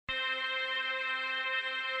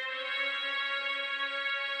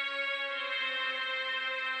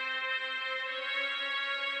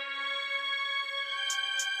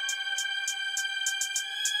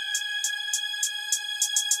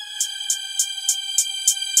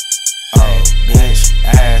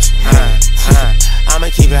fashion. I'ma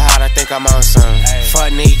keep it hot, I think I'm on some.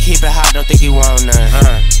 Fuck nigga, keep it hot, don't think you want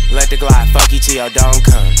none. Let the Glock fuck you till your don't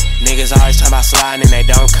come. Niggas always talking about sliding and they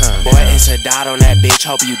don't come. Boy, it's a dot on that bitch,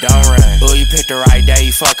 hope you don't run. Ooh, you picked the right day,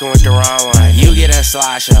 you fucking with the wrong one. You get a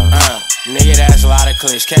slideshow. Nigga, that's a lot of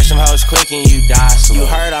clicks. Catch them hoes quick and you die slow. You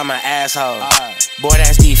heard I'm an asshole. Boy,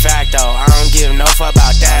 that's de facto. I don't give no fuck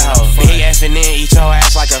about that hoe. Big F and then eat your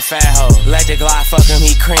ass like a fat hoe. Let the Glock fuck him,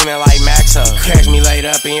 he creaming like Maxo. Catch me laid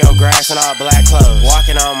up in your grass in all black clothes.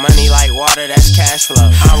 Walking on money like water, that's cash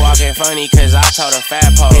flow. I'm walking funny cause I told a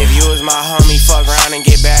fat pole. If you was my homie, fuck around and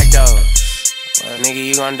get back though. Well, nigga,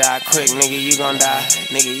 you gon' die quick, nigga, you gon' die.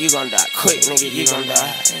 Nigga, you gon' die quick, nigga, you gon'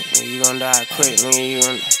 die. Nigga, you gon' die quick, nigga, you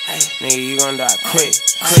gon' die. Nigga, you gon' die quick,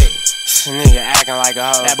 quick. Nigga acting like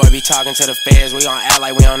a hoe. That boy be talking to the feds, we gon' act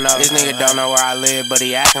like we don't know. This nigga don't know where I live, but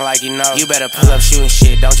he acting like he know. You better pull up shooting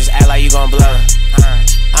shit, don't just act like you gon' blow.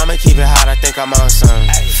 I'ma keep it hot, I think I'm on some.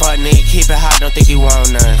 Fuck nigga, keep it hot, don't think you want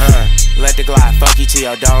none. Let the Glock fuck you till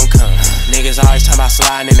your don't come. Niggas always talking about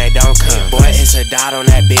sliding and they don't come. Boy, it's a dot on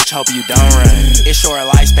that bitch, hope you don't run. It's short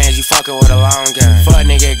lifespans, you fucking with a long gun. Fuck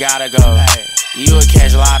nigga, gotta go. You would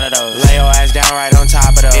catch a lot of those. Lay your ass down right on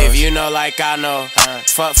top of those. If you know like I know,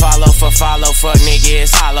 fuck follow for follow. Fuck nigga,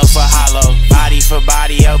 it's hollow for hollow. Body for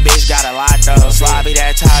body, yo bitch got a lot though. Sloppy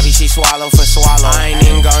that tabby, she swallow for swallow. I ain't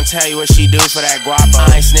even gon' tell you what she do for that guapo.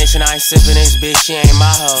 I ain't snitching, I ain't sipping this bitch, she ain't my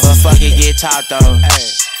hoe. But fuck it, get top though.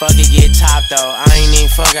 Fuck it, get top though. I ain't even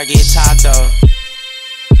fuck, I get top though.